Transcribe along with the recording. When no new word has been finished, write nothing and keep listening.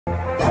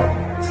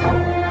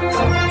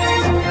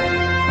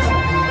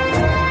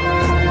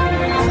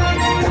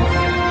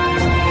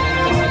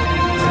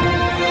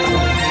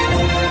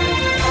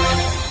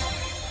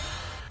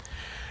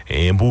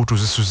Embuutu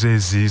zisuze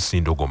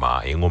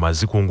zisindogoma engoma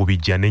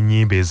zikungubijja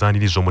n'ennyimba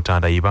ezaaniriza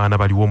omutanda ibaana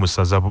baliwo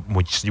musaza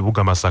mu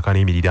kibuga Masaka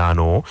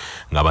n'emiriraano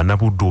nga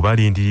bannabuddu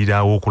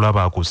balindirira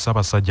okulaba ku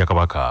Ssaabasajja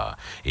Kabaka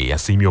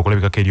eyasiimye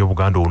okulabikako eri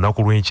Obuganda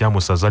olunaku lw'enkya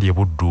mu ssaza ly'e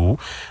Buddu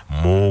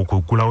mu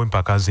kuggulawo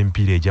empaka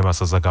z'emipiira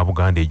egy'amasaza ga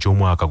Buganda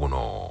egy'omwaka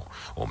guno.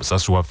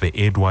 Omusasi waffe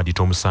Edward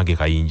Tomusange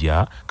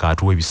Kayinja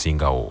kaatuwa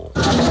ebisingawo.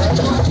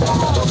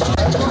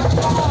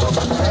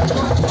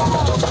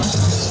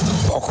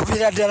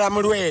 Okuvira ddala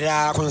mu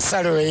Lwera ku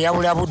nsalo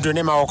eyawula Buddu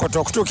ne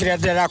Mawokoto okutuukira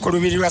ddala ku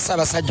lubiri lwa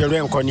Ssaabasajja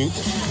olw'Enkoni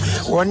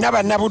wonna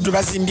bannabuddu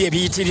bazimbye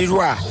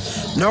ebiyitirirwa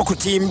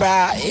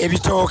n'okutimba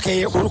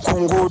ebitooke ku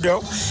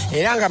nguudo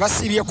era nga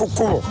basiibye ku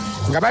kkubo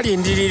nga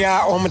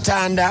balindirira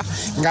omutanda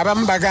nga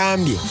bamu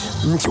bagambye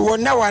nti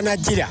wonna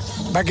wanajjira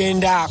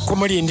bagenda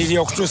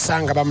kumulindirira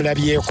okutuusa nga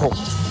bamulabyeko.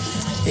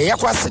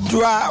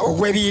 Eyakwasiddwa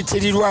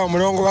ogw'ebiyitirirwa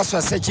omulongo wa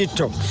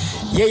Ssekitto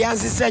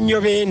yeeyanzizza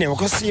nnyo beene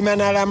okusiima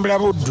n'alambula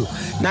Buddu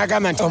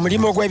n'agamba nti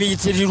omulimu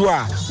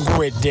gw'ebiyitirirwa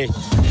guwedde.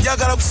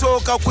 Njagala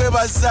kusooka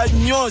kwebaza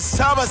nnyo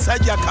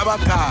Ssaabasajja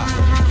Kabaka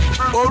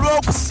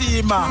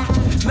olw'okusiima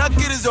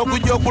n'akkiriza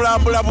okujja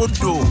okulambula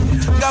Buddu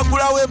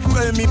ng'agulawo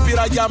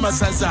emipiira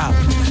gy'amasaza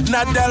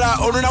naddala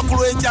olunaku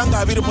lw'enkya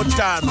nga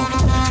 25.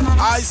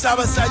 Ayi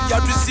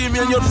Ssaabasajja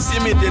tusiimye nnyo,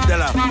 tusiimidde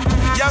ddala.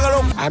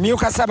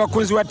 Amyuka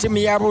Ssaabakunzi wa ttiimu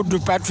ya Buddu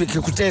Patrick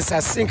Kuteesa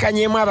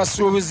asinkanyeemu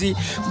abasuubuzi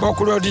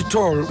b'oku Road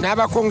Toll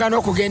n'abakunga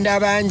n'okugenda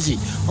abangi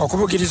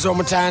okubugiriza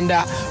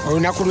omutanda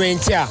olunaku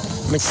lw'enkya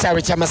mu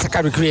kisaawe kya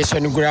Masaka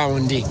Recreation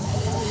Ground.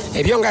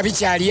 Ebyo nga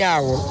bikyali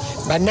awo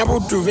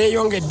bannabuddu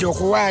beeyongedde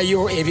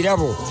okuwaayo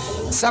ebirabo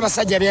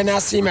Ssaabasajja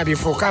by'anaasiima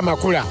bifuuke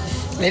amakula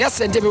era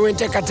ssentebe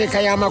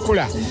w'enteekateeka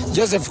y'amakula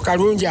Joseph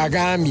Kalungi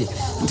agambye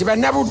nti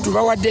bannabuddu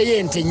bawaddeyo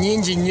ente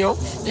nnyingi nnyo,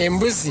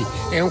 embuzi,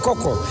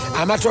 enkoko,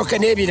 amatooke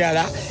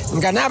n'ebirala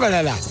nga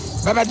n'abalala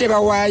babadde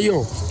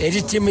bawaayo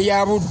eri ttiimu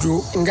ya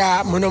Buddu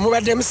nga muno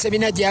mubaddemu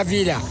Sebina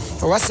Javiira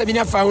owa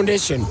Sebina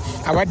Foundation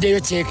awaddeyo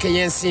ceeke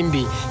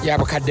y'ensimbi ya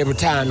bukadde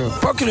 5.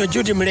 Pokino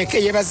Judy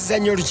Muleke yeebazizza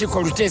nnyo olukiiko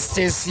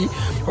oluteesiteesi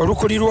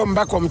olukulirwa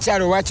omubaka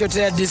omukyalo wa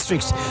Kyotera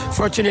District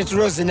Fortunate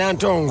Rose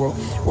Nantongo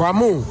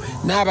wamu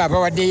n'abo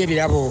abawaddeyo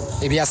ebirabo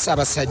ebya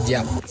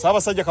Ssaabasajja.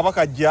 Ssaabasajja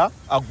Kabaka ajja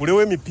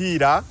aggulewo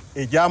emipiira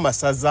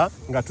egy'amasaza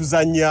nga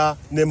tuzannya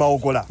ne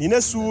Mawogola. Nina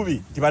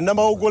essuubi nti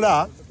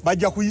bannamawogola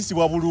bajja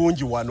kuyisibwa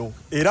bulungi wano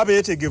era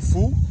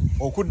beetegefu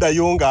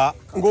okuddayo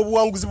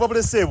ng'obuwanguzi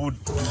babulese e Buddu.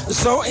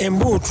 So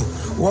embuutu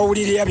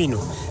wawulirira bino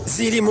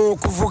ziri mu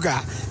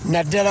kuvuga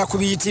naddala ku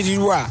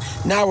biyitirirwa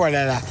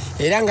n'awalala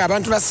era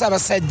ng'abantu ba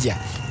Ssaabasajja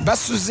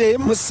basuze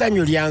mu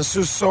ssanyu lya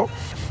nsusso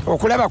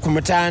okulaba ku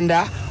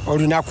mutanda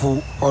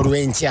olunaku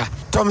olw'enkya.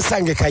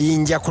 Tomusange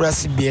Kayinja ku lwa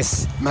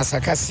CBS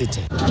Masaka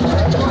City.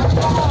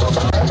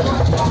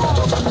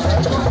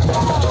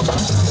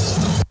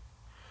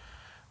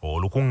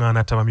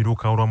 Olukuŋŋaana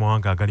ttabamiruka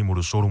olw'amawanga agali mu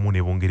luso olumu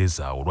ne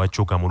Bungereza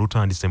olwakyuka mu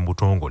lutandise mu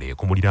butongole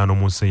ku muliraano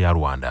mu nsi eya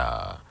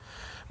Rwanda.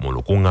 Mu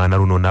lukuŋŋaana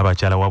luno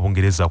n'abakyala wa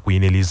Bungereza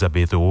Queen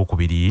Elizabeth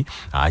II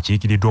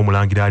akiikiriddwa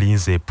omulangira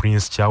alinze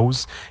Prince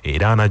Charles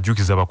era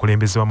anajjukiza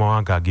abakulembeze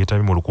b'amawanga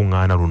ageetabye mu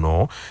lukuŋŋaana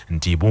luno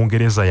nti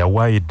Bungereza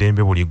yawaayo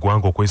eddembe buli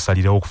ggwanga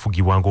okwesalirawo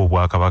okufugibwa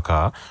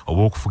ng'obwakabaka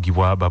oba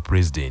okufugibwa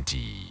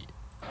bapulezidenti.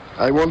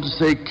 I want to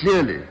say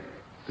clearly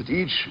that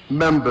each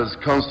member's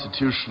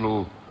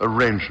constitutional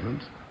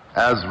arrangement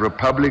as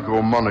republic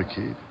or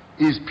monarchy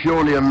is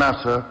purely a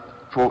matter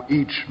for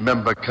each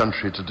member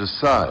country to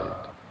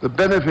decide. The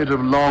benefit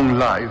of long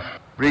life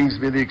brings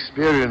me the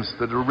experience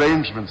that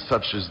arrangements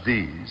such as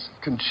these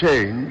can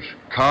change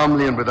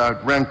calmly and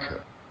without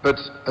rancor. But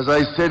as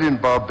I said in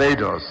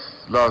Barbados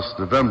last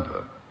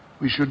November,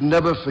 we should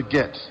never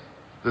forget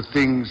the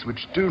things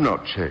which do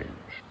not change.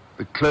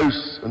 The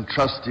close and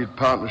trusted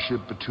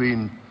partnership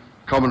between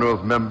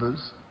Commonwealth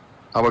members,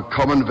 our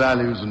common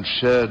values and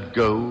shared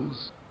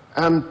goals,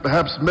 and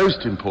perhaps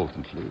most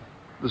importantly,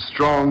 the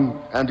strong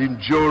and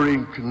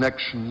enduring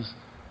connections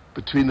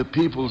between the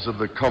peoples of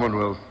the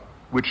Commonwealth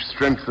which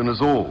strengthen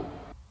us all.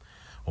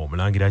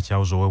 Omulangira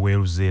Charles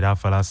oweweeruza era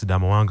afalaasida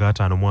amawanga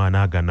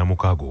 54 aga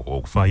Namukago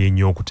okufaayo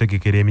ennyo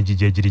okutegekera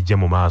emijiji egirijja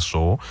mu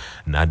maaso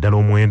naddala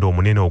omuwendo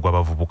omunene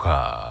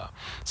ogw'abavubuka.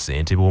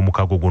 Ssentebe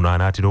w'omukago guno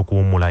anaatera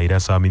okuwummula era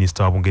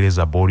Ssaabaminisita wa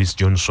Bungereza Boris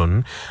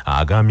Johnson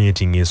agambye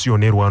nti ng'ensi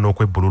yonna erwana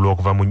okwebbulula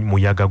okuva mu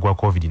muyaga gwa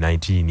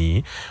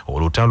COVID-19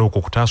 olutalo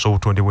okwo kutaasa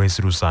obutonde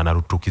bw'ensi lusaana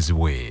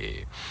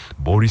luttukizibwe.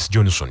 Boris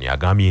Johnson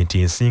agambye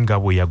nti ensinga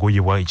bwe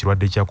yagoyebwa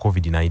ekirwadde kya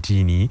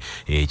COVID-19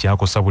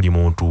 ekyakosa buli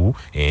muntu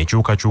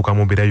enkyukakyuka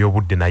mu mbeera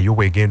y'obudde nayo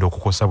bw'egenda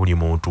okukosa buli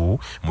muntu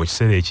mu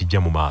kiseera ekijja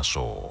mu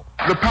maaso.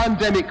 The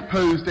pandemic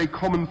posed a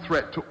common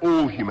threat to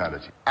all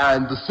humanity,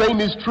 and the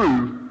same is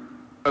true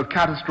of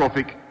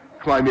catastrophic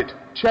climate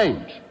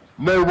change.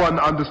 No one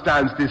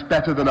understands this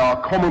better than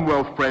our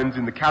Commonwealth friends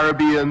in the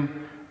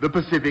Caribbean, the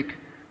Pacific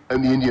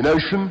and the Indian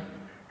Ocean,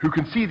 who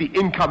can see the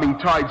incoming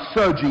tide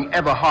surging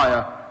ever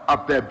higher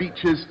up their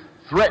beaches,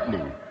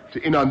 threatening to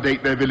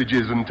inundate their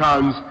villages and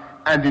towns,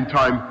 and in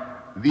time,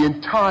 the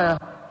entire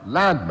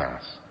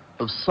landmass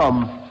of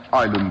some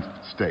island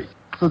state.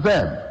 For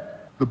them,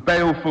 the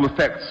baleful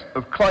effects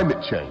of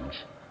climate change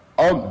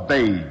aren't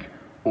vague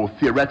or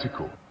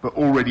theoretical, but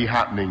already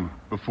happening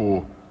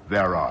before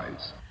their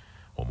eyes.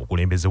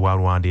 Omukulembeze wa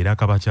Rwanda era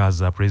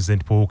kabakyaza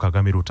President Paul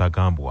Kagame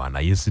Rutagambwa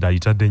naye essira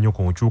litadde nnyo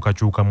ku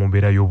nkyukakyuka mu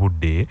mbeera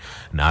y'obudde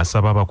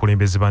n'asaba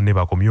abakulembeze banne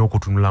bakomye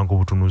okutunulanga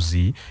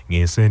obutunuzi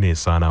ng'ensi eno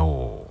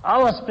esaanawo.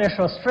 Our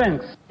special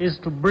strength is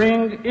to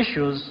bring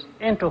issues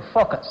into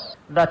focus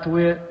that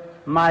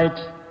might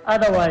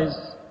otherwise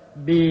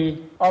be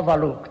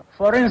overlooked.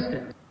 For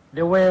instance,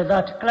 the way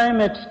that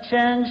climate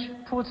change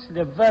puts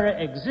the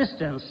very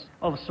existence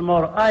of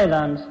small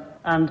islands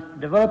and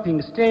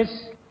developing states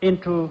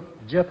into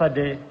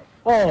jeopardy,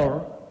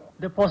 or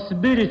the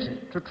possibility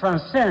to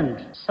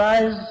transcend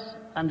size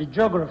and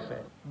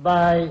geography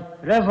by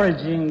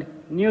leveraging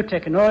new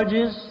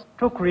technologies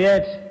to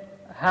create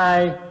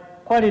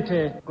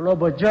high-quality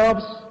global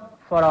jobs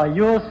for our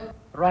youth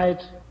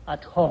right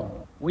at home.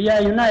 We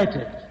are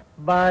united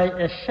by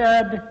a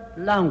shared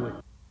language.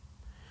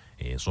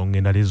 Ensonga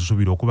endala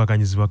ezisuubira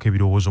okubaganyizibwako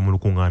ebirowoozo mu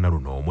lukuŋŋaana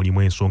luno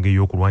mulimu ensonga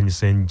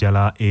ey'okulwanyisa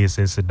enjala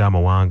esensedde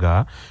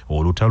amawanga,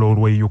 olutalo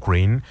olw'e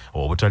Ukraine,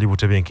 obutali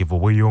butebenkevu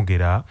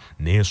obweyongera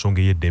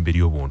n'ensonga ey'eddembe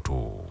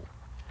ly'obuntu.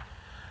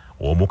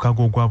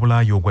 Omukago gwa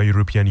Bulaaya ogwa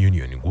European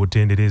Union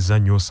gutendereza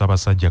nnyo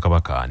Ssaabasajja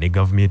Kabaka ne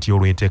gavumenti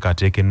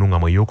y'olw'enteekateeka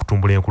ennungamu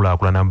ey'okutumbula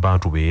enkulaakulana mu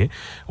bantu be,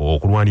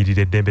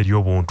 okulwanirira eddembe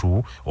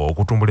ly'obuntu,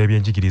 okutumbula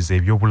ebyenjigiriza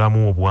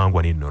eby'obulamu,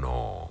 obuwangwa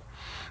n'ennono.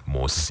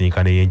 Mu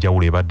nsisinkano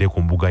ey'enjawulo ebadde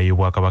ku mbuga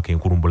y'Obwakabaka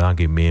enkulu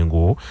Mbulanga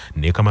Emmengo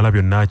ne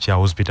Kamalabyonna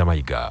Charles Peter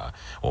Mayiga,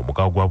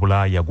 omukago gwa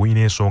Bulaaya gulina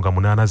ensonga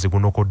 8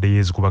 zigunokoddeyo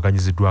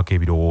ezikubaganyiziddwako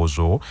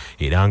ebirowoozo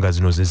era nga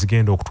zino ze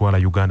zigenda okutwala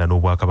Uganda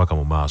n'Obwakabaka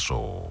mu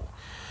maaso.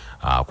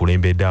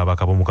 Akulembedde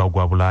ababaka b'omukago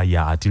gwa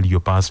Bulaaya Attilio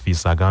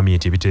Pacifist agambye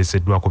nti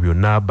ebiteeseddwako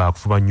byonna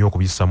baakufuba nnyo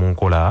okubissa mu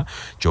nkola,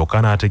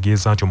 kyokka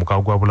n'ategeeza nti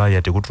omukago gwa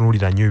Bulaaya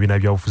tegutunuulira nnyo ebibiina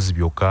byabufuzi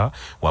byokka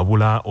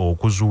wabula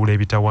okuzuula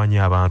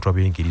ebitawaanya abantu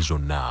ab'engeri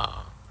zonna.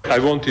 I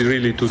wanted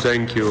really to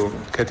thank you,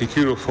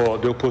 Katikiro, for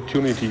the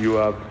opportunity you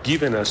have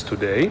given us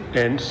today,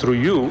 and through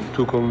you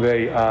to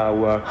convey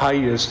our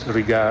highest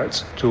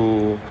regards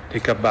to the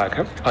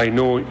Kabaka. I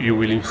know you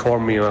will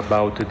inform me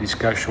about the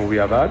discussion we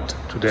have had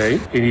today.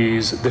 It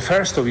is the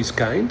first of its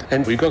kind,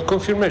 and we got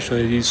confirmation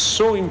that it is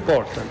so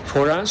important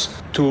for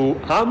us to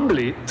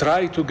humbly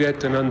try to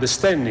get an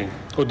understanding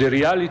of the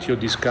reality of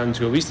this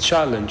country, of its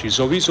challenges,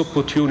 of its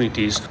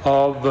opportunities,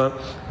 of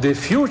the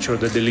future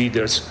that the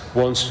leaders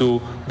want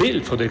to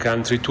build for the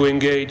country, to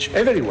engage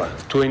everyone,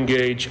 to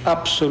engage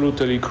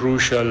absolutely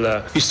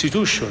crucial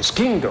institutions,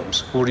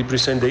 kingdoms who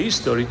represent the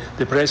history,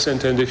 the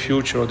present and the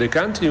future of the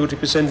country, who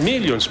represent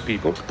millions of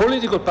people,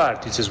 political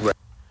parties as well.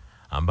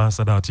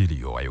 Ambassador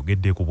Attilio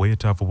ayogedde ku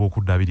bwetaavu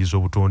bw'okuddaabiriza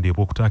obutonde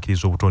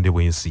bw'okutaakiriza obutonde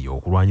bw'ensi,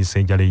 okulwanyisa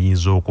enjala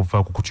eyinza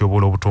okuva ku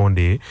kutyoboola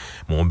obutonde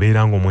mu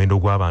mbeera ng'omuwendo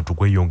gw'abantu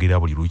gweyongera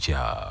buli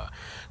lukya.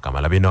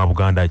 Kamalabyonna wa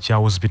Buganda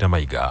Charles Peter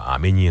Mayiga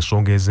amenye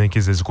ensonga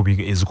ez'enkizo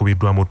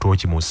ezikubiddwamu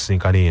ttooki mu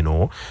nsisinkano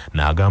eno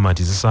n'agamba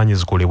nti zisaanye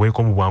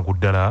zikolebweko mu bwangu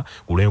ddala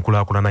ku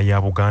lw'enkulaakulana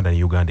ya Buganda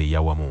ne Uganda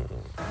ey'awamu.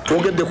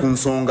 Twogedde ku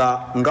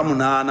nsonga nga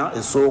 8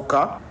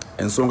 esooka,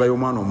 ensonga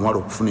y'omwana omuwala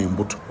okufuna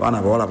embuto. Abaana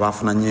abawala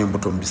baafuna nnyo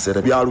embuto mu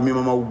biseera byalumye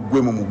mama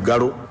ggwe mu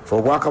muggalo.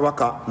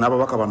 Obwakabaka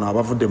n'ababaka bano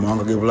abavudde mu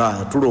mawanga g'e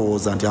Bulaaya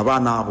tulowooza nti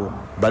abaana abo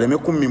baleme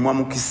kummimwa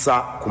mukisa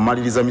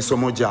kumaliriza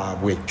misomo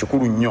gyabwe.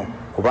 Kikulu nnyo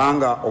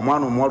kubanga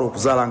omwana omuwala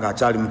okuzaala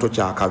ng'akyali muto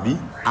kyakabi,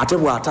 ate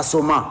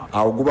bw'atasoma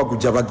awo guba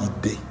gujja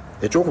bagidde.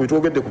 Ekyokubiri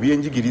twogedde ku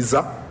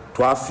byenjigiriza.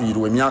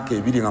 Twafiirwa emyaka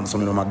 2 nga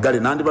musomero maggale,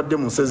 nandibadde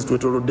mu nsezi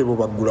twetolodde bo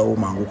baggulawo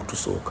mangu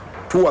okutusooka.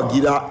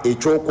 Tuwagira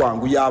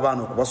ekyokwanguya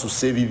abaana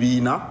okubasussa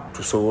ebibiina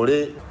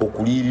tusobole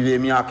okuliirira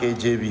emyaka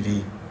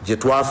egy'ebiri gye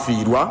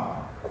twafiirwa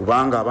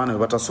kubanga abaana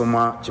bwe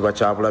batasoma kiba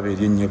kyabulabe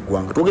eri ennyo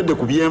eggwanga. Twogedde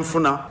ku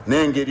byenfuna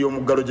n'engeri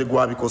omuggalo gye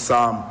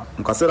gwabikosaamu.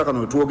 Mu kaseera kano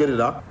we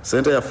twogerera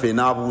ssente yaffe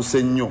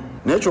enaabuuse nnyo,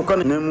 naye kyokka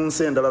ne mu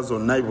nsi endala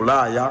zonna i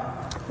Bulaaya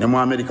ne mu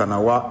Amerika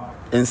nawa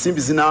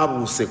ensimbi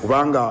zinaabuuse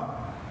kubanga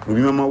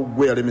Lubima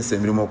Mawuggwe yalemesa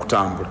emirimu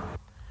okutambula.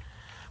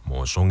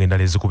 Mu nsonga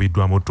endala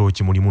ezikubiddwamu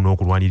ttooki mulimu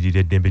n'okulwanirira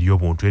eddembe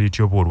ly'obuntu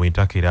erityoba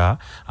olw'entakera,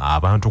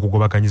 abantu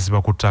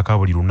okugobaganyizibwa ku ttaka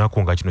buli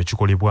lunaku nga kino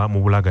kikolebwa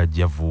mu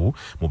bulagajjavu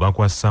mu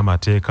bakwasa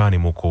amateeka ne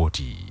mu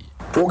kkooti.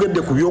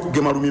 Twogedde ku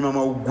by'okugema Lubima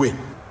Mawuggwe.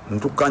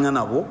 Ntukkanya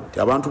nabo nti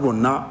abantu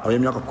bonna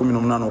ab'emyaka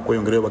 18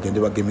 okweyongerayo bagende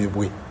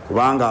bagemebwe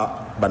kubanga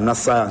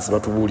bannassaayansi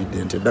batubuulidde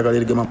nti eddagala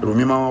erigema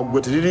Lubima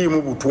Mawuggwe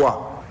teririimu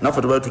butwa.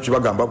 Naffe tubaye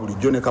tukibagamba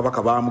bulijjo ne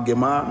Kabaka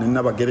baamugema ne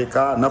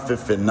Nabagereka naffe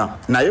ffenna.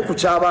 Naye ku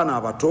ky'abaana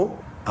abato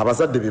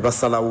abazadde be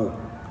basalawo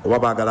oba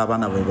baagala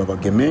abaana baabwe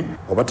babageme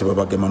oba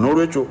tebabagema.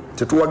 N'olwekyo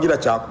tetuwagira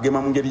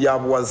kyakugema mu ngeri ya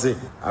buwaze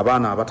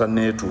abaana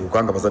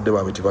abatanneetuuka nga bazadde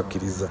baabwe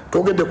tebakkiriza.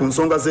 Twogedde ku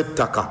nsonga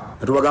z'ettaka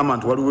ne tubagamba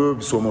nti waliwo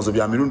ebisoomoozo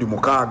bya mirundi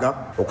 6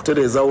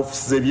 okutereeza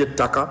ofiisi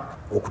z'eby'ettaka,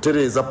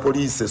 okutereeza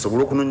poliisi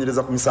esobole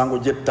okunoonyereza ku misango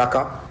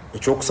gy'ettaka.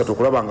 Ekyokusatu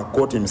okulaba nga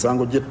kkooti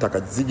emisango gy'ettaka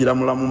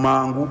zigiramula mu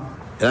mangu.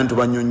 era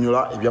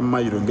ntubanyonnyola ebya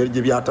mayiro engeri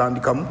gye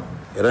byatandikamu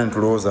era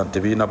ntulowooza nti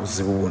tebirina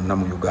buzibu bwonna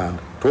mu Uganda.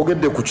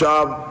 Twogedde ku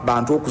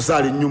ky'abantu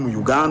okuzaala ennyo mu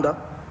Uganda,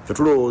 ffe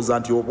tulowooza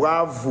nti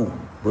obwavu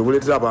bwe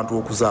buleetera abantu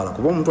okuzaala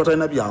kuba omuntu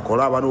atalina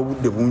byakola aba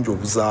n'obudde bungi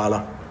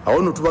obuzaala.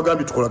 Awo nno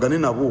tubagambye tukolagane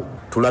nabo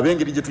tulabe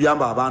engeri gye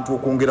tuyamba abantu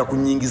okwongera ku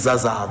nnyingiza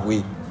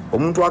zaabwe.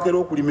 Omuntu akeera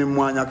okulima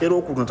emmwanyi akeera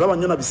okulunda taba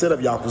nnyo na biseera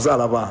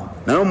byakuzaala baana,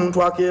 naye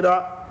omuntu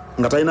akeera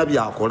nga talina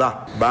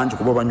byakola bangi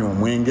kuba banywa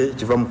omwenge,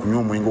 kiva mu kunywa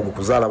omwenge ogwo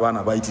kuzaala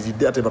baana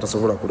bayitiridde ate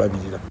batasobola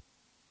kulabirira.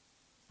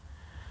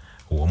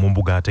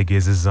 Omumbuga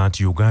ategeezezza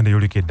nti Uganda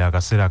yolekedde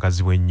akaseera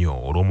akazibu ennyo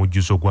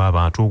olw'omujjuzo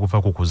gw'abantu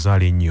okuva ku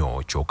kuzaala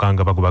ennyo kyokka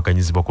nga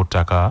bagobaganyizibwa ku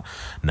ttaka,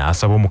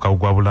 n'asaba omukago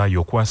gwa Bulaaya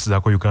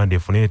okwasizaako Uganda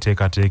efune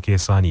enteekateeka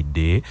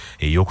esaanidde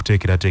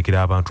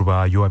ey'okuteekerateekera abantu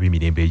baayo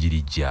ab'emirembe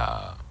egirijja.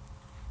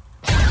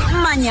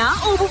 Manya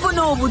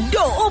obuvuna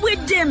obuddo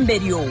obw'eddembe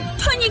lyo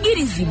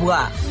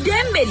tonyigirizibwa.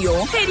 Ddembe lyo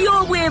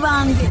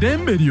ery'obwebange.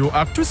 Ddembe lyo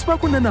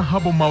akutusibako Nana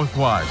Herbal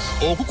Mouthwash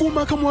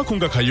okukuuma akamwa ko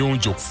nga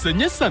kayonjo.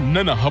 Senyesa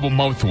Nana Herbal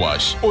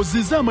Mouthwash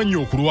ozize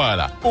amannyo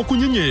okulwala,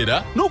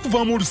 okunyenyeera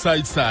n'okuvaamu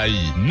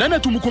olusaayi-saayi. Nana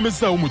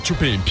tumukomezaawo mu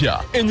ccupa empya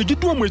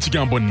enyigiddwamu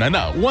ekigambo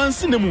Nana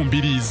wansi ne mu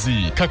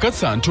mbiriizi.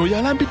 Kakasa nti oyo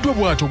alambiddwa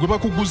bw'atyo gwe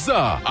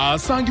bakuguza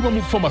asangibwa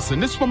mu famasi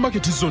ne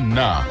supamaketi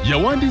zonna.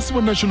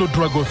 Yawandiisibwa National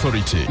Drug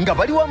Authority nga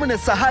bali wamu ne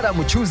Sahara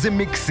mu Choose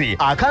Mix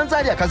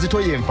akanzaali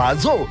akazitoya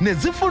envaazo ne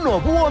zifuna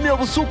obuwoomi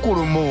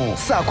obusukulumu.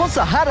 Saako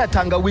Sahara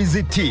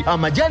tangawizi tea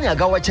amajani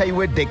agawa chai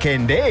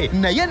weddekende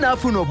naye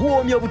n'afuna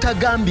obuwoomi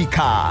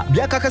obutagambika.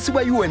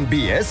 Byakakasibwa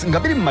UNBS nga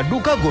biri mu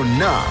maduuka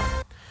gonna.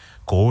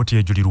 Kooti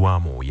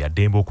ejulirwamu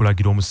yaddembe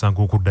okulagira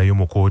omusango okuddayo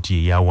mu kooti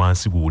eya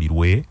wansi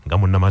guwulirwe nga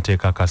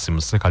munnamateeka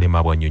Kasimu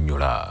Ssekalema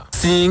bw'annyonnyola.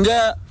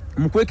 Singa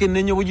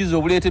mukwekennenya obujulizi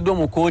obuleeteddwa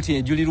mu kooti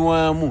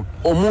ejulirwamu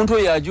omuntu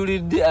oyo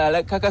ajulidde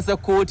akakasa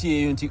kooti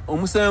eyo nti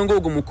omusango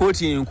ogwo mu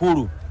kooti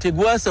enkulu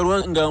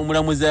tegwasalwa nga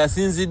omulamuzi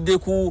asinzidde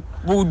ku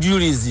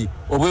bujulizi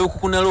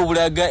obw'okukunala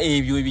obulaga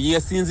ebyo bye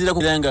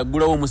yasinzirako era nga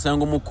aggulawo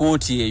omusango mu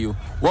kooti eyo,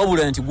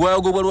 wabula nti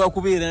gwagobwa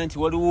lwakubeera nti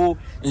waliwo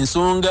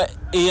ensonga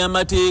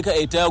ey'amateeka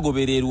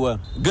etaagobererwa.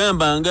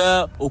 Gamba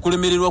nga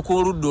okulemererwa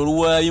kw'oludda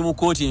oluwaabi mu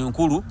kooti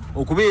enkulu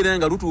okubeera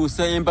nga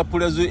lutuusa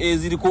empapula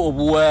eziriko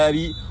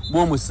obuwaabi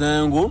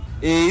bw'omusango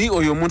eri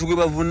oyo omuntu gwe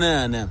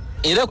bavunaana.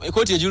 Era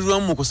kooti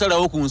ejulirwamu mu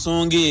kusalawo ku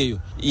nsonga eyo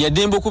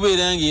yaddembe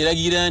okubeera nga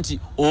eragira nti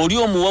oli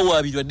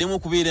omuwawaabirwa addemu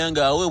okubeera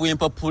nga aweebwa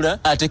empapula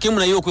atekemu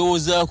naye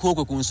okwewozaako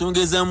kwe ku nsonga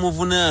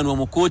ezamuvunaanwa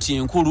mu kooti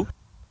enkulu.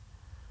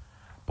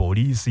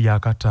 Poliisi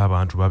yakatta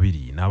abantu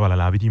 2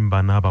 n'abalala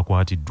 24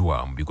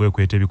 bakwatiddwa mu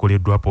bikwekweto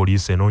ebikoleddwa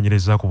poliisi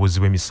enoonyereza ku buzzi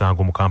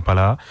bw'emisango mu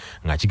Kampala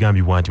nga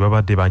kigambibwa nti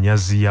babadde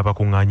banyazi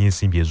abakuŋŋaanya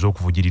ensimbi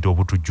ez'okuvujirira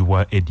obutujju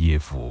bwa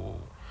ADF.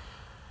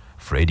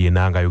 Fred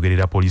Enanga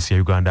ayogerera poliisi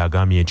ya Uganda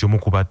agambye nti omu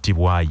ku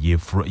battibwa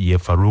ye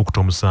Farouk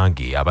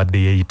Tomusange abadde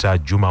yeeyita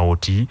Juma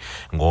Oti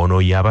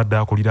ng'ono yabadde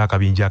akulira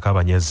akabinja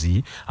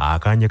ak'abanyazi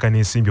akaanyeka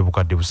n'ensimbi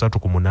obukadde 3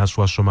 ku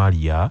munaasi wa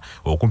Somalia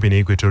okumpi ne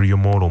Equatorial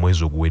Mall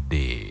omwezi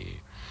oguwedde.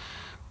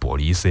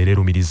 Poliisi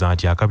erumiriza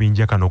nti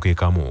akabinja kano ke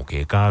kamu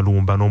ke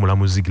kaalumba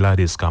n'omulamuzi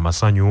Gladys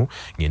Kamasanyu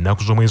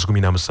ng'ennaku z'omwezi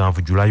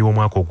 17 Julayi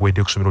w'omwaka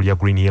oguwedde ku ssomero lya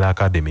Green Hill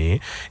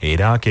Academy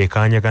era ke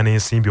kaanyaga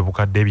n'ensimbi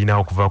obukadde 4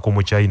 okuva ku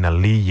mu China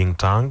Li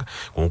Yingtang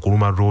ku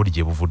Nkuruma Road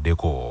gye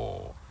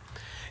buvuddeko.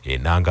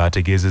 Enanga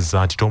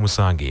ategeezezza nti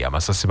Tomusange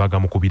amasasi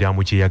bagamukubira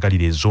mu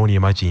kyeyagalira ezooni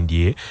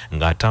emakindye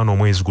nga 5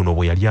 omwezi guno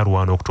bwe yali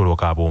alwana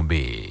okutoloka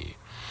abombe.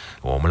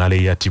 Omulala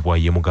eyattibwa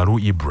ye Mugalu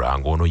Ibra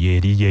ng'ono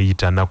yeri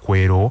yeeyita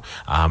Nakwero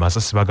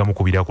amasasi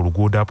bagamukubira ku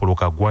luguudo Apollo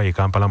Kagwa e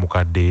Kampala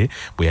mukadde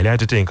bwe yali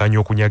atetenkanya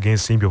okunyaga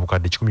ensimbi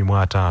obukadde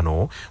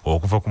 15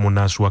 okuva ku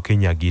munaasi wa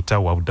Kenya Gita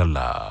wa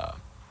Abdallah.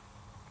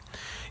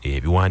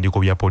 Ebiwandiiko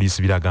bya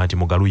poliisi biraga nti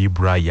Mugalu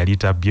Ibra yali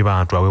tabbye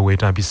bantu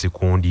aweweeta mpisi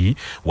kundi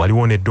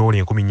waliwo ne dola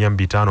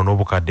 15,000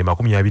 n'obukadde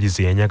 20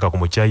 ze yanyaga ku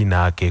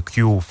Muchina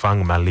KQ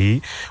Fang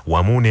Mali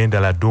wamu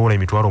n'endala dola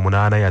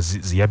 800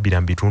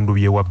 ziyabbira mu bitundu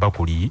by'ewa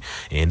Bakuli,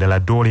 endala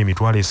dola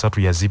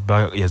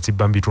 300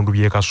 yazibba mu bitundu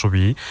by'e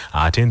Kasubi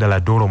ate endala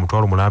dola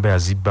 1,000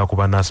 yazibba ku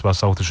bannaasi ba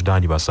South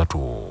Sudan 3.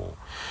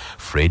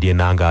 Fred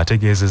Enanga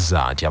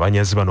ategeezezza nti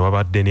abanyazi bano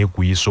babadde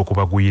n'eggwiiso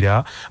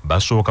okubagwira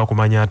basooka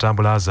kumanya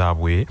ntambula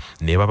zaabwe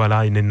ne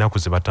babala n'ennaku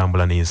ze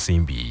batambula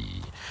n'ensimbi.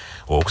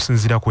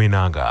 Okusinziira ku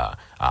Enanga,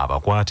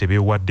 abakwate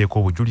beewaddeko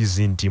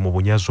obujulizi nti mu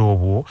bunyazi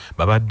obwo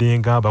babadde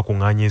nga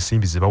bakuŋŋaanya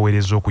ensimbi ze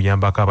baweereza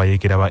okuyambako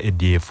abayekera ba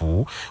ADF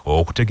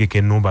okutegeka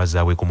ennumba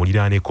zaabwe ku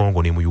muliraano e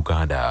Congo ne mu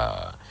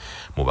Uganda.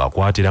 Mu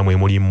bakwatira mwe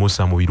muli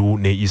Musa Mubiru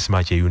ne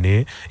Isma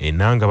Cheyune,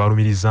 Enanga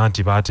balumiriza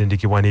nti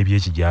baatendekebwa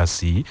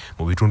n'ebyekijaasi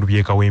mu bitundu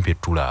by'e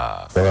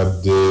Kawempettula.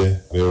 Babadde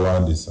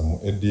beewandiisa mu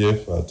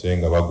ADF ate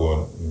nga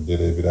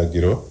bagondera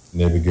ebiragiro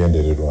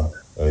n'ebigendererwa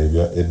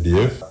ebya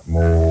ADF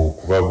mu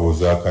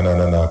kubabuuza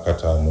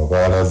 45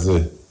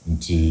 baalaze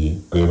nti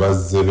bwe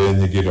bazze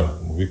beenyigira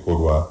mu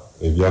bikolwa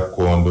ebya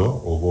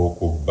kkondo oba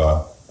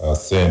okubba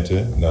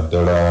sente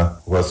naddala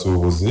ku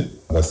basuubuzi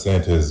nga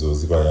sente ezo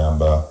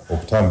zibayamba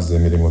okutambuza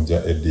emirimu gya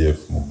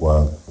ADF mu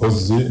ggwanga.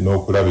 Kozzi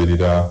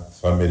n'okulabirira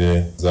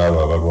famire z'abo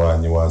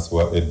abalwanyi wansi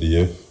wa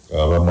ADF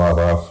abamu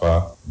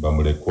abaafa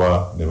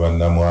bamulekwa ne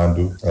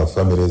bannamwandu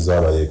famire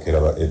z'abayekera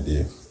ba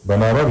ADF.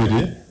 Bano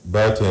ababiri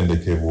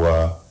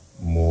batendekebwa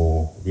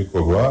mu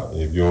bikolwa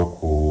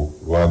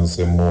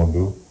ebyokulwanyisa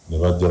emmundu ne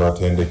bajja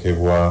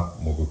batendekebwa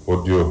mu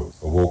bikodyo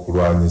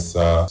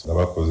obw'okulwanyisa nga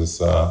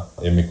bakozesa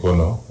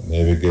emikono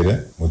n'ebigere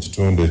mu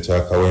kitundu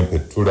ekya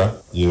Kawempe-Ttula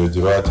yeyo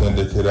gye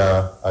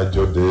batendekera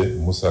Ajode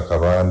Musa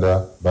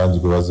Kabanda bangi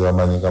gwe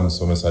bazibamanyi nga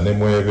musomesa ne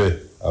Mwebe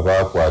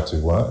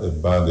abaakwatibwa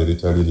ebbanga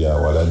eritali lya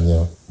wala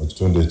nnyo mu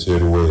kitundu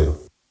ekyeruweero.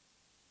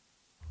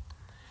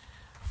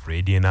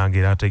 Fred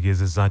Enangera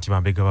ategeezezza nti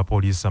bambega ba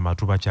poliisi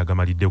amatu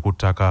bakyagamalidde ku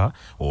ttaka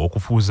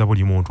okufuuza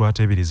buli muntu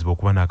ateeberezebwa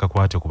okuba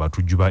n'akakwate ku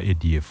batujju ba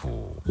ADF.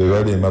 Be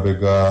bali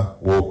emabega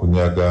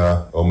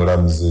w'okunyaga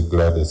omulamuzi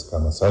Gladys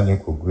Kamasanyu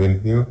ku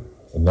Green Hill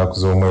ennaku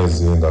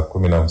z'omwezi nga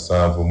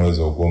 17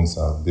 mwezi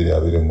ogw'omusanvu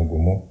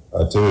 2021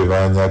 ate be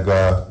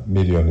banyaga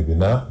miliyoni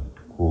 4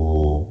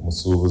 ku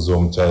musuubuzi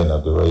omuchina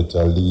gwe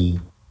bayita Lee.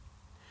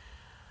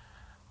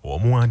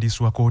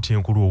 Omuwandiisi wa kkooti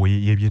enkulu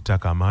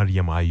y'ebyettaka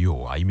Mariam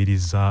Ayo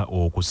ayimirizza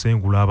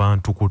okusengula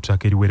abantu ku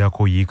ttaka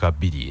eriwerako yiika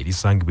 2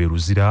 erisangibwa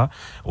Luzira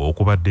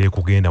okubadde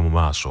kugenda mu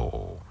maaso.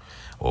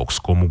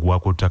 Okusika omuguwa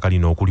ku ttaka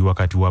lino okuli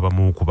wakati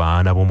w'abamu ku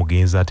baana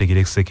b'omugenzi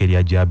ategerekeseko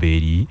erya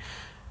Jaberi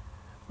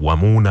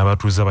wamu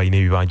n'abatuuze balina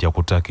ebibanja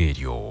ku ttaka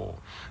eryo.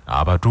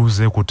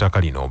 Abatuuze ku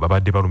ttaka lino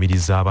babadde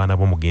balumiriza abaana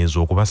b'omugenzi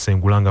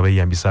okubasengula nga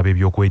beeyambisa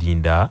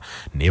ab'ebyokwerinda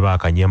ne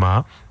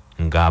baakanyama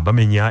nga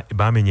bamenya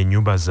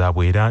ennyumba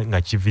zaabwe era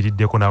nga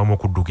kiviiriddeko n'abamu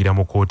okuddukira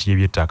mu kkooti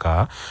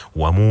y'ebyettaka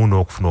wamu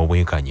n'okufuna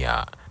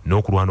obwenkanya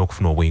n'okulwana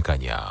okufuna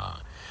obwenkanya.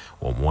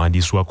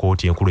 Omuwandiisi wa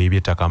kkooti enkulu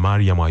y'ebyettaka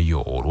Mariam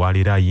Ayo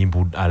olwaleero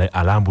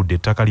alambudde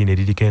ettaka lino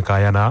eririko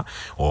enkaayana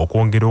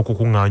okwongera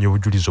okukuŋŋaanya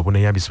obujulizi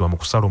obuneeyambisibwa mu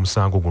kusala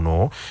omusango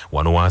guno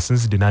wano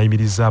wansinzidde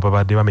n'ayimiriza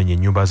ababadde bamenya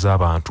ennyumba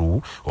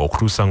z'abantu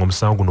okutuusa nga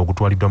omusango guno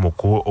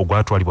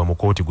ogwatwalibwa mu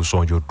kkooti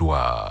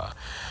gusonjoddwa.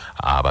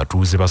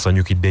 Abatuuze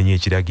basanyukidde nnyo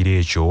ekiragiro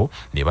ekyo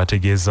ne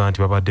bategeeza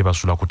nti babadde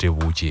basula ku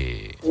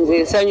tebuukye.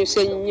 Nze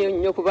nsanyuse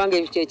nnyo kubanga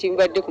ekyo kye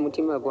kimbadde ku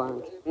mutima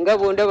gwange. Nga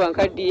bw'ondaba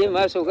nkaddiye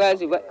maaso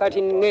gaaziba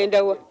kati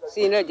ŋŋendawa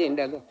siina gye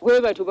ndaga.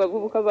 Bwe batyo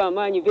bavubuka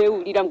b'amaanyi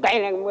beewulira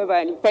mwe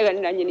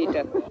nannyini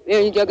ttaka.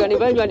 Enjaga ne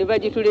banywa ne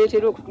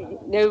bagituleetera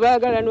ne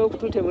baagala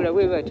n'okututemula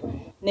bwe batyo.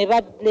 Ne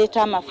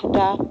baleeta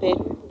amafuta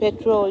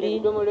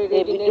petroli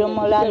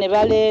ebidomola ne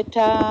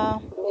baleeta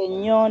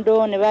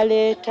ennyondo ne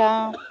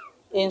baleeta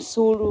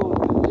ensuulu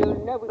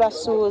byonna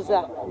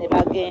basuuza ne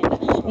bagenda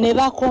ne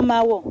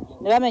bakomawo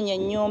ne bamenya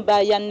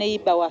ennyumba ya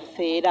neiba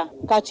waffeera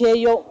kati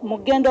eyo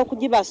mugenda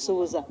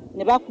okugibasuuza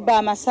ne bakuba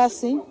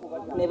amasasi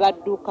ne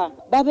badduka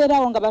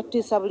babeerawo nga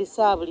batutiisa buli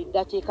ssaawa buli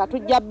ddakiika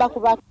tujja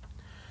bakuba.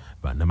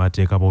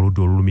 Bannamateeka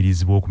b'oludda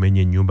olulumirizibwa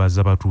okumenya ennyumba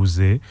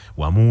z'abatuuze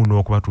wamu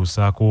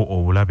n'okubatuusaako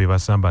obulabe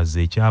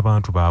basambaza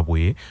eky'abantu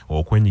baabwe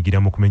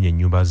okwenyigira mu kumenya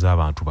ennyumba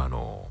z'abantu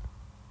bano.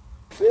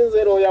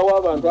 Sinzero yawa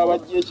abantu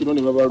abajja ekiro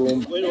ne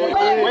babalumba.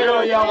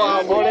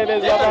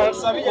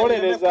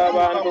 Olereza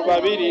abantu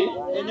babiri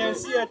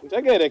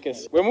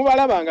ntegeerekese. Bwe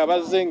mubalaba nga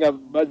bazze nga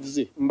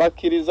bazze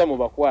mbakkiriza mu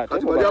bakwate.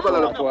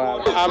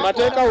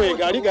 Amateeka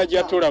weegali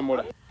gajja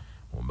tulamula.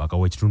 Omubaka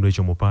w'ekitundu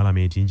ekyo mu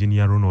Paalamenti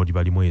Engineer Ronald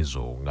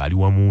Balimwezo ng'ali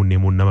wamu ne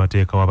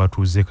munnamateeka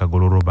w'abatuuze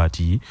Kagolo Robert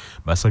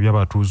basabye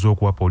abatuuze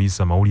okuwa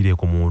poliisi amawulire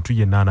ku muntu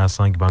yenna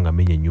anaasangibwa nga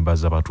amenya ennyumba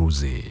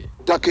z'abatuuze.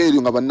 Ttaka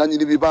eryo nga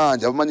bannannyini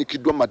bibanja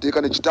bamanyikiddwa mu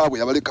mateeka ne kitaabwe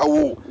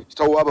yabalekawo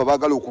kitaawo abo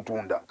baagala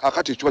okutunda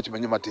kaakati ekyo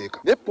bakimenye mateeka.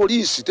 Ne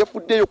poliisi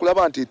tefuddeyo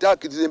kulaba nti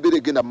etaakiriza embeera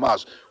egenda mu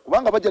maaso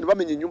kubanga bajja ne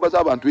bamenya ennyumba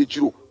z'abantu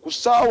ekiro ku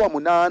ssaawa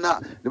 8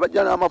 ne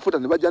bajja n'amafuta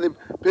ne bajja ne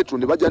petro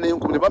ne bajja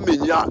n'enkumu ne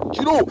bamenya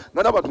kiro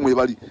nga n'abantu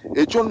mwebali.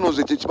 Ekyo nno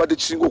nze kibadde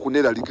kisinga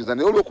okuneeraliikiriza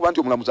naye olw'okuba nti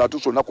omulamuzi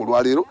atuuse olunaku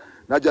olwaleero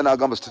n'ajja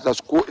n'agamba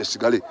status quo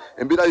esigale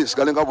embeera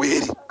esigale nga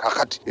bweri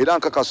kaakati era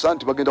nkakasa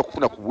nti bagenda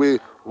kufuna ku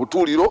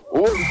butuuliro.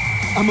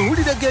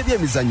 Amawulire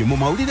g'ebyemizannyo mu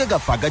mawulire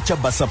gaffe agaca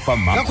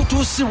basafama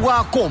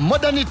gakutuusibwako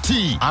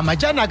modernity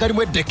amajaani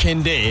agalimu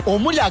eddekende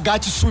omuli aga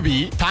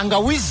kisubi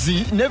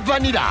tangawizi ne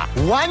vanira.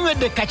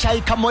 Wanywedde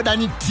kacaayi ka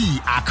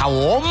modernity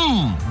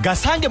akawoomu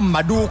gasange mu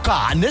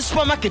maduuka ne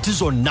supamaketi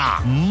zonna.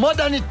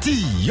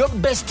 Modernity your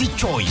best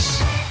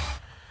choice.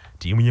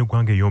 Ttiimu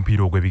y'eggwanga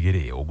ey'omupiira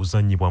ogw'ebigere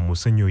oguzannyibwa mu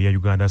musenyu ya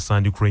Uganda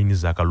Sand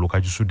Cranes akalulu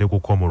kagisudde ku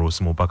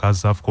Comoros mu mpaka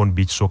za AFCON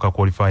Beach Soccer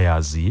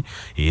Qualifiers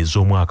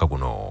ez'omwaka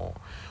guno.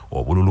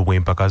 Obululu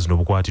bw'empaka zino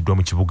bukwatiddwa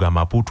mu kibuga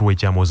Maputo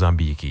ekya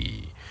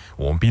Mozambique.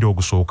 Omupiira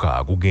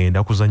ogusooka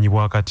gugenda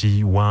kuzannyibwa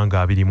wakati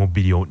wanga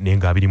 22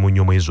 nenga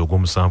 24 mwezi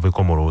ogw'omusanvu e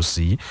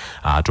Comoros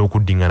ate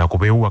okuddiŋŋana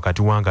kubeewo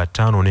wakati wanga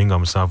 5 nenga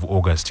 7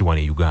 August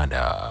wano e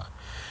Uganda.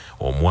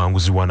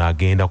 Omuwanguzi wano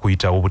agenda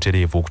kuyitawo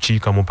obutereevu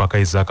okukiika mu mpaka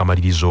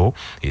ez'akamalirizo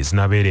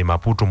ezinabeera e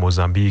Maputo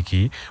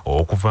Mozambique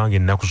okuva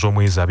ng'ennaku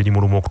z'omwezi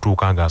 21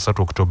 okutuuka nga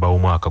 3 Oktoba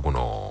omwaka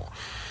guno.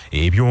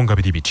 Ebyo nga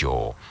biri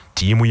bityo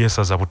ttiimu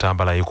y'essaza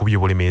Butambala ekubye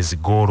bulemeezi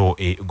goolo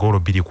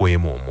 2-1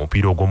 mu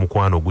mupiira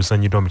ogw'omukwano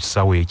oguzannyiddwa mu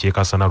kisaawe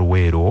eky'Ekasana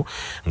Luweero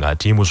nga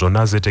ttiimu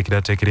zonna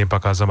zeetekerateekera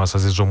empaka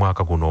z'amasaza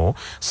z'omwaka guno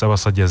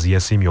Ssaabasajja ze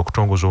yasiimye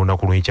okutongoza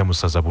olunaku lw'enkya mu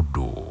ssaza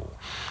Buddu.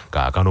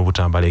 kaakano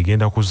Butambala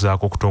egenda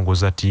kuzzaako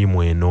okutongoza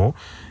ttiimu eno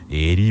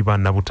eri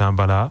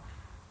bannabutambala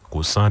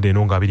ku Sande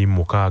eno nga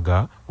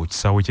 26 ku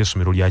kisaawe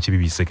ky'essomero lya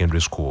Kibibi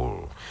Secondary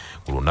School.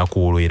 Ku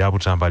lunaku olwo era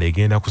Butambala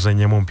egenda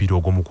kuzannyamu omupiira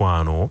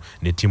ogw'omukwano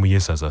ne ttiimu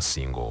y'essaza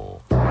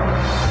Ssingo.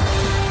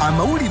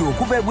 Amawulire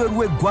okuva ebweru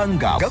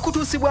w'eggwanga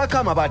gakutuusibwako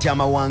amabaati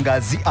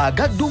amawangaazi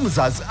aga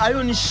Dumzas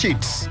Iron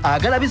Sheets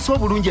agalabisa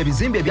obulungi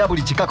ebizimbe ebya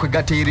buli kika kwe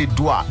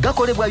gateereddwa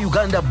gakolebwa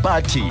Uganda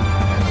Bati.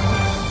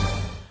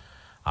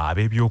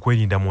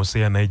 Ab'ebyokwerinda mu nsi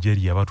ya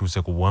Nigeria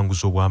batuuse ku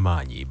buwanguzi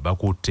obw'amaanyi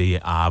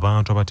bakutte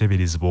abantu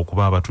abateeberezebwa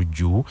okuba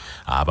abatujju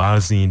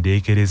abaazinda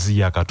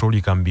ekereziya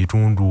katolika mu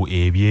bitundu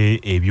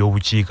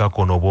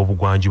eby'obukiikakkono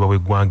obw'obugwanjuba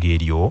bw'eggwanga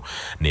eryo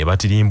ne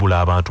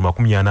batirimbula abantu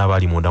 40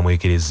 abali munda mu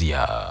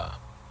ekereziya.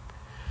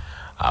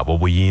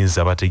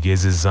 Ab'obuyinza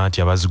bategeezezza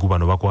nti abazigu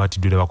bano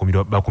bakwatiddwa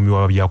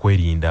bakuumibwa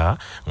byakwerinda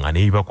nga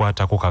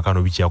n'ebibakwatako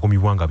kaakano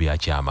bikyakuumibwa nga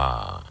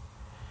byakyama.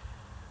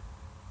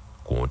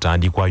 Ku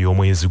ntandikwa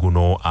y'omwezi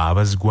guno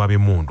abazigu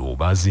ab'emmundu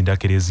bazinda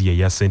kereziya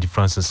ya St.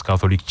 Francis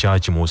Catholic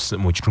Church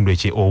mu kitundu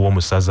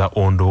eky'Owomusaza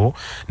Ondo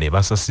ne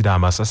basasira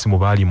amasasi mu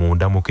baali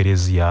munda mu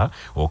kereziya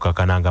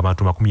okakana nga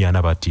abantu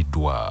 40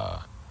 battiddwa.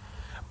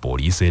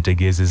 Poliisi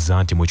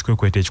etegeezezza nti mu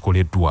kikwekweto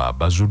ekikoleddwa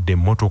bazudde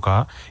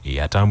emmotoka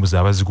eyatambuza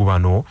abazigu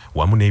bano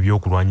wamu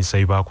n'ebyokulwanyisa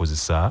bye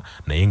baakozesa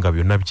naye nga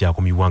byonna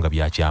bikyakuumibwa nga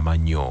byakyama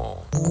nnyo.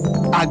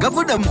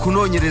 Agavudde mu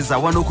kunoonyereza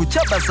wano ku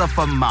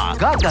Kyabasafamma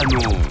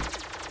gaagano.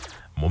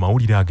 Mu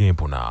mawulire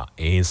ag'empona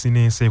ensi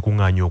n'ensi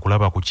ekuŋŋaanya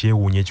okulaba ku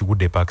kyewuunya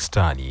ekigudde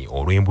Pakistani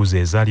olw'embuzi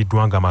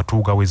ezaaliddwa nga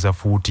amatu gaweza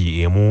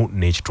fuuti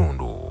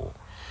 1.5.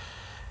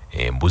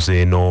 Embuzi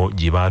eno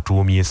gye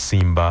baatuumye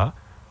Simba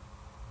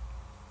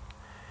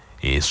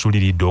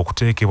esuliridde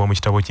okuteekebwa mu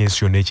kitabo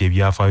ky'ensi yonna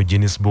eky'ebyafaayo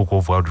Guinness Book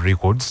of World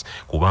Records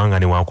kubanga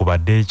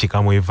newankubadde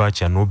ekikamu eva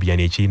kya Nubian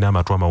ekirina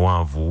amatu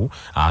amawanvu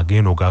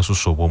ageno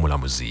gaasussa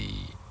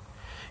obw'omulamuzi.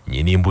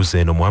 Nnyini mbuzi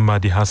eno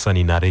Muhammad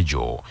Hassan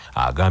Narejo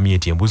agambye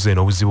nti embuzi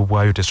eno obuzibu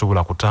bwayo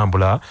tesobola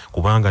kutambula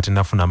kubanga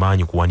tenafuna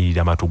maanyi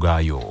kuwanirira amatu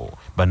gaayo.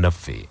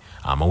 Bannaffe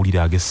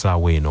amawulire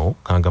ag'essaawa eno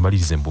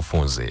kangamalirize mu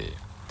bufunze.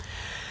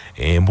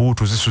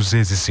 Embuutu zisuze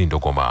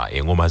ezisindogoma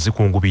engoma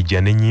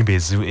zikungubijja n'ennyimba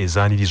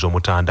ezaaniriza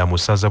omutanda mu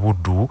ssaza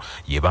Buddu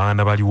ye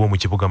baana baliwo mu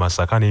kibuga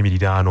Masaka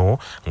n'emiriraano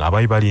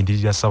ng'abaali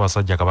balindirira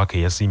Ssaabasajja Kabaka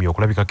eyasiimye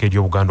okulabikako eri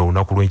Obuganda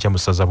olunaku lw'enkya mu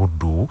ssaza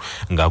Buddu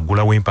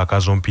ng'aggulawo empaka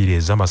z'omupiira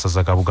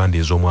ez'amasaza ga Buganda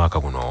ez'omwaka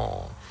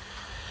guno.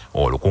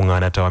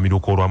 Olukuŋŋaana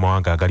ttawamiruka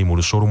olw'amawanga agali mu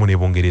luso olumu ne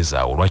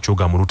Bungereza olwa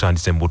Kyogamu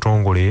lutandise mu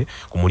butongole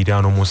ku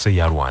muliraano mu nsi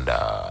eya Rwanda.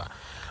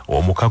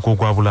 Omukago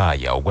gwa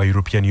Bulaaya ogwa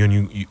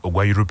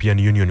European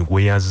Union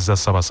gweyanziza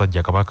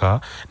Ssaabasajja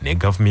Kabaka ne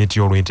gavumenti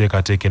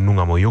y'olw'enteekateeka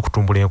ennungamu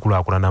ey'okutumbula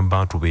enkulaakulana mu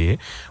bantu be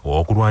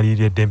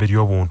okulwanirira eddembe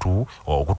ly'obuntu